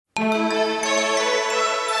The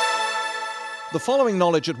following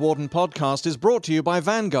Knowledge at Wharton podcast is brought to you by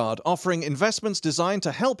Vanguard, offering investments designed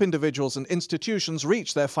to help individuals and institutions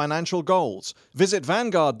reach their financial goals. Visit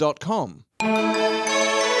Vanguard.com.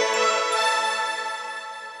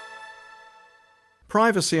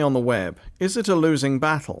 Privacy on the web. Is it a losing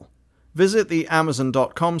battle? Visit the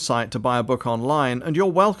Amazon.com site to buy a book online, and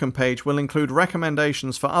your welcome page will include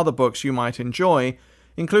recommendations for other books you might enjoy,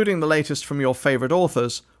 including the latest from your favorite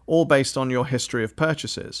authors, all based on your history of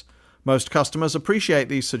purchases. Most customers appreciate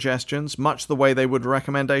these suggestions, much the way they would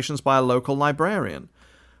recommendations by a local librarian.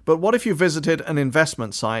 But what if you visited an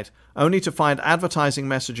investment site only to find advertising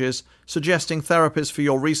messages suggesting therapies for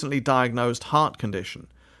your recently diagnosed heart condition?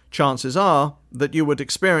 Chances are that you would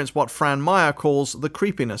experience what Fran Meyer calls the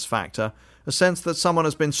creepiness factor, a sense that someone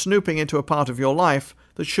has been snooping into a part of your life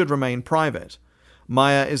that should remain private.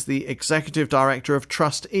 Meyer is the executive director of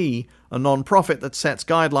TrustE, a non-profit that sets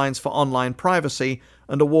guidelines for online privacy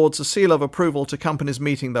and awards a seal of approval to companies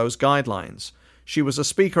meeting those guidelines. She was a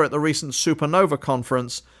speaker at the recent Supernova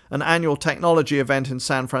Conference, an annual technology event in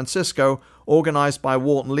San Francisco organized by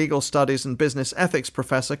Wharton Legal Studies and Business Ethics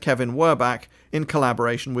professor Kevin Werbach in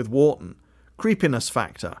collaboration with Wharton. Creepiness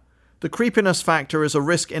factor. The creepiness factor is a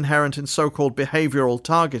risk inherent in so-called behavioral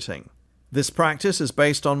targeting. This practice is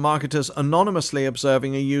based on marketers anonymously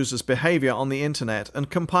observing a user's behavior on the internet and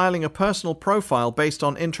compiling a personal profile based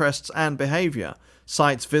on interests and behavior,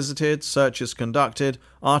 sites visited, searches conducted,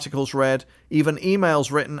 articles read, even emails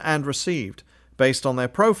written and received. Based on their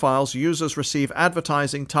profiles, users receive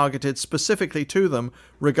advertising targeted specifically to them,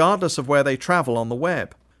 regardless of where they travel on the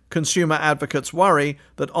web. Consumer advocates worry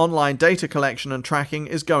that online data collection and tracking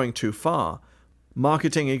is going too far.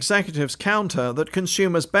 Marketing executives counter that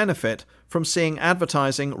consumers benefit from seeing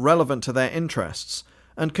advertising relevant to their interests,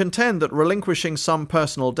 and contend that relinquishing some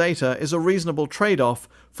personal data is a reasonable trade-off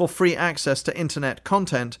for free access to internet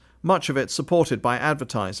content, much of it supported by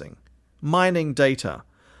advertising. Mining data.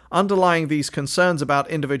 Underlying these concerns about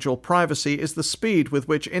individual privacy is the speed with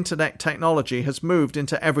which internet technology has moved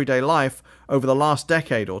into everyday life over the last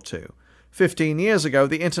decade or two. 15 years ago,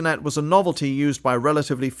 the internet was a novelty used by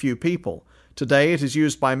relatively few people. Today, it is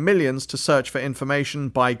used by millions to search for information,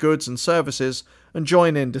 buy goods and services, and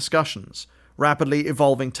join in discussions. Rapidly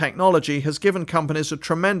evolving technology has given companies a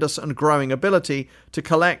tremendous and growing ability to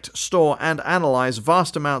collect, store, and analyze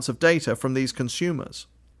vast amounts of data from these consumers.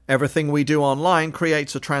 Everything we do online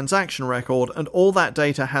creates a transaction record, and all that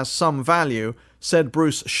data has some value, said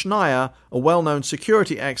Bruce Schneier, a well-known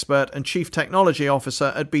security expert and chief technology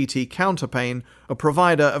officer at BT Counterpane, a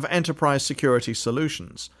provider of enterprise security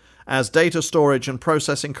solutions. As data storage and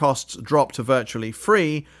processing costs drop to virtually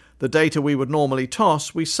free, the data we would normally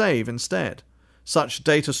toss we save instead. Such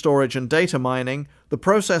data storage and data mining, the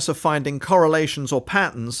process of finding correlations or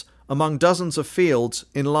patterns among dozens of fields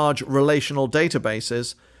in large relational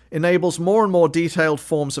databases, enables more and more detailed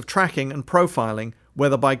forms of tracking and profiling,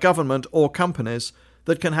 whether by government or companies,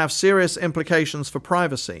 that can have serious implications for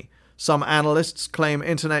privacy. Some analysts claim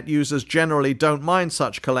internet users generally don't mind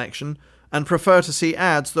such collection and prefer to see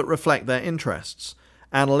ads that reflect their interests.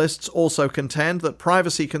 Analysts also contend that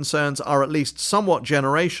privacy concerns are at least somewhat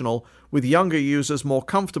generational, with younger users more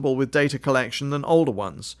comfortable with data collection than older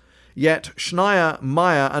ones. Yet Schneier,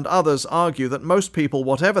 Meyer, and others argue that most people,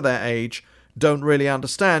 whatever their age, don't really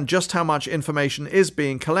understand just how much information is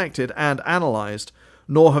being collected and analyzed,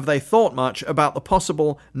 nor have they thought much about the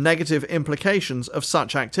possible negative implications of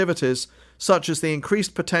such activities, such as the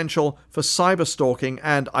increased potential for cyberstalking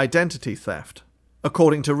and identity theft.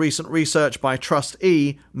 According to recent research by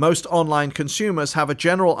TrustE, most online consumers have a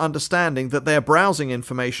general understanding that their browsing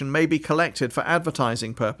information may be collected for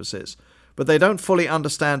advertising purposes, but they don't fully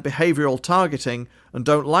understand behavioral targeting and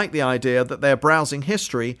don't like the idea that their browsing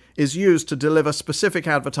history is used to deliver specific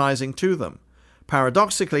advertising to them.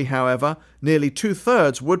 Paradoxically, however, nearly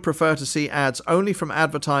 2/3 would prefer to see ads only from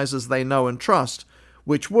advertisers they know and trust,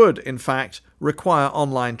 which would, in fact, require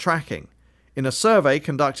online tracking. In a survey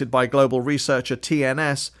conducted by global researcher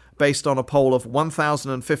TNS, based on a poll of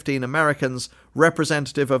 1,015 Americans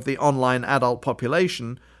representative of the online adult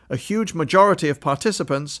population, a huge majority of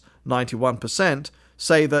participants, 91%,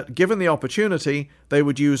 say that, given the opportunity, they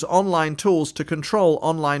would use online tools to control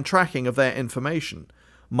online tracking of their information.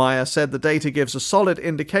 Meyer said the data gives a solid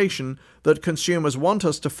indication that consumers want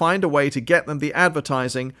us to find a way to get them the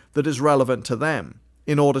advertising that is relevant to them.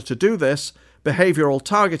 In order to do this, behavioral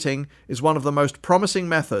targeting is one of the most promising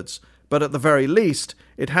methods, but at the very least,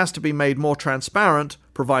 it has to be made more transparent,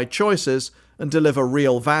 provide choices, and deliver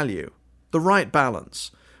real value. The right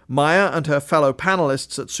balance. Meyer and her fellow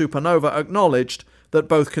panelists at Supernova acknowledged that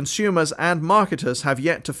both consumers and marketers have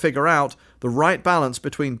yet to figure out the right balance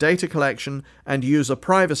between data collection and user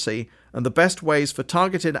privacy and the best ways for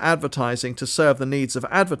targeted advertising to serve the needs of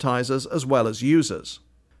advertisers as well as users.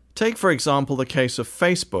 Take, for example, the case of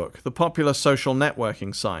Facebook, the popular social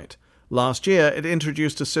networking site. Last year, it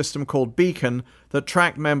introduced a system called Beacon that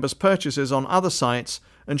tracked members' purchases on other sites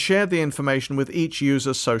and shared the information with each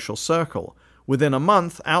user's social circle. Within a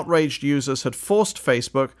month, outraged users had forced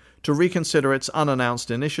Facebook to reconsider its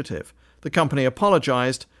unannounced initiative. The company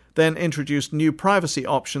apologized, then introduced new privacy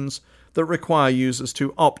options that require users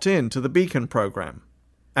to opt in to the Beacon program.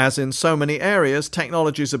 As in so many areas,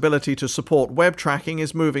 technology's ability to support web tracking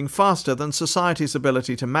is moving faster than society's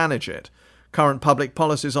ability to manage it. Current public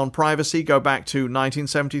policies on privacy go back to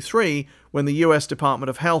 1973, when the U.S. Department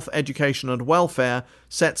of Health, Education and Welfare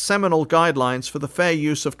set seminal guidelines for the fair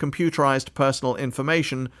use of computerized personal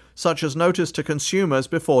information, such as notice to consumers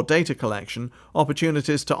before data collection,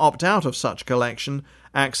 opportunities to opt out of such collection,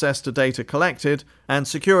 access to data collected, and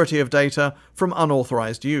security of data from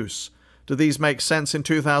unauthorized use. Do these make sense in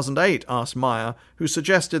 2008? Asked Meyer, who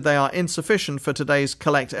suggested they are insufficient for today's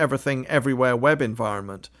collect everything everywhere web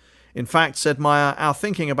environment. In fact, said Meyer, our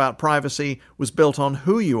thinking about privacy was built on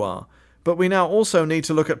who you are, but we now also need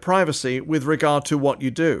to look at privacy with regard to what you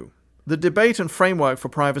do. The debate and framework for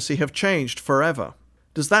privacy have changed forever.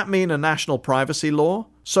 Does that mean a national privacy law?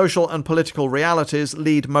 Social and political realities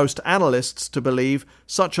lead most analysts to believe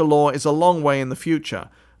such a law is a long way in the future,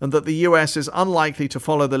 and that the US is unlikely to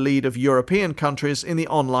follow the lead of European countries in the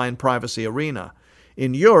online privacy arena.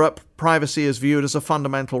 In Europe, privacy is viewed as a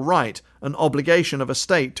fundamental right, an obligation of a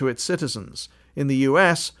state to its citizens. In the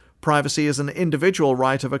US, privacy is an individual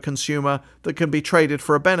right of a consumer that can be traded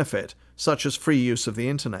for a benefit, such as free use of the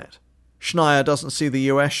internet. Schneier doesn't see the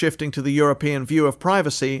US shifting to the European view of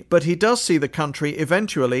privacy, but he does see the country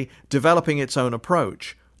eventually developing its own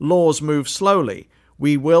approach. Laws move slowly.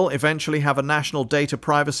 We will eventually have a national data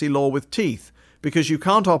privacy law with teeth, because you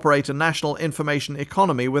can't operate a national information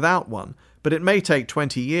economy without one, but it may take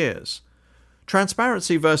 20 years.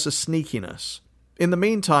 Transparency versus sneakiness. In the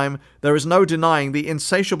meantime, there is no denying the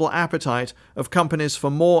insatiable appetite of companies for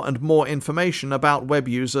more and more information about web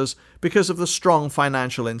users because of the strong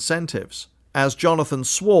financial incentives. As Jonathan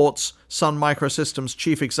Swartz, Sun Microsystems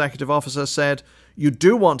Chief Executive Officer, said, "You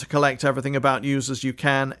do want to collect everything about users you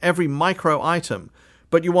can, every micro item,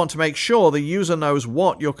 but you want to make sure the user knows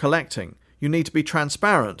what you're collecting. You need to be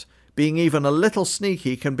transparent. Being even a little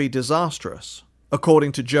sneaky can be disastrous."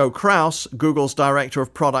 According to Joe Kraus, Google's Director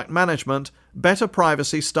of Product Management, better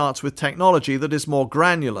privacy starts with technology that is more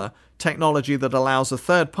granular, technology that allows a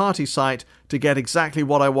third-party site to get exactly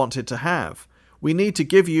what I want it to have. We need to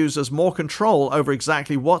give users more control over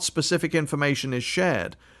exactly what specific information is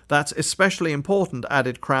shared. That's especially important,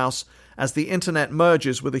 added Kraus, as the internet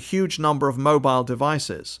merges with a huge number of mobile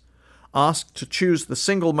devices. Asked to choose the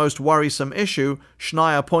single most worrisome issue,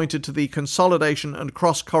 Schneier pointed to the consolidation and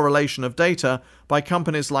cross-correlation of data by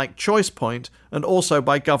companies like ChoicePoint and also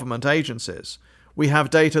by government agencies. We have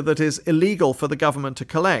data that is illegal for the government to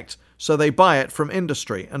collect, so they buy it from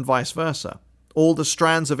industry and vice versa. All the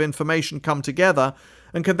strands of information come together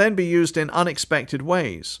and can then be used in unexpected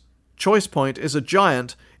ways. ChoicePoint is a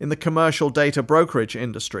giant in the commercial data brokerage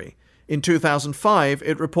industry. In 2005,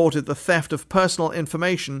 it reported the theft of personal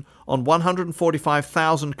information on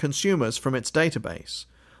 145,000 consumers from its database.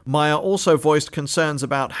 Meyer also voiced concerns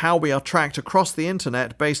about how we are tracked across the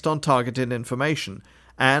internet based on targeted information,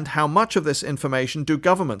 and how much of this information do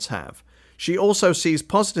governments have. She also sees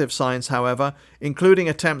positive signs, however, including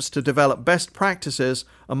attempts to develop best practices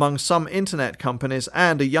among some internet companies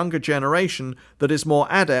and a younger generation that is more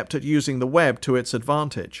adept at using the web to its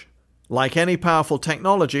advantage. Like any powerful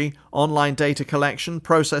technology, online data collection,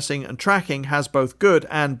 processing, and tracking has both good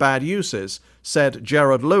and bad uses, said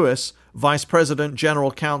Gerard Lewis, Vice President,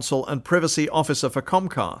 General Counsel, and Privacy Officer for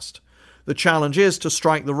Comcast. The challenge is to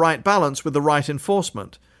strike the right balance with the right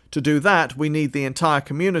enforcement. To do that, we need the entire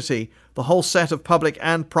community, the whole set of public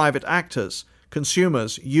and private actors,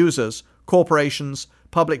 consumers, users, corporations,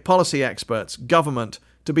 public policy experts, government,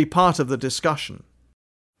 to be part of the discussion.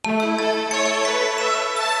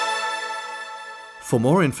 For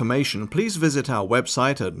more information, please visit our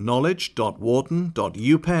website at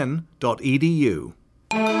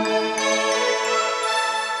knowledge.wharton.upenn.edu.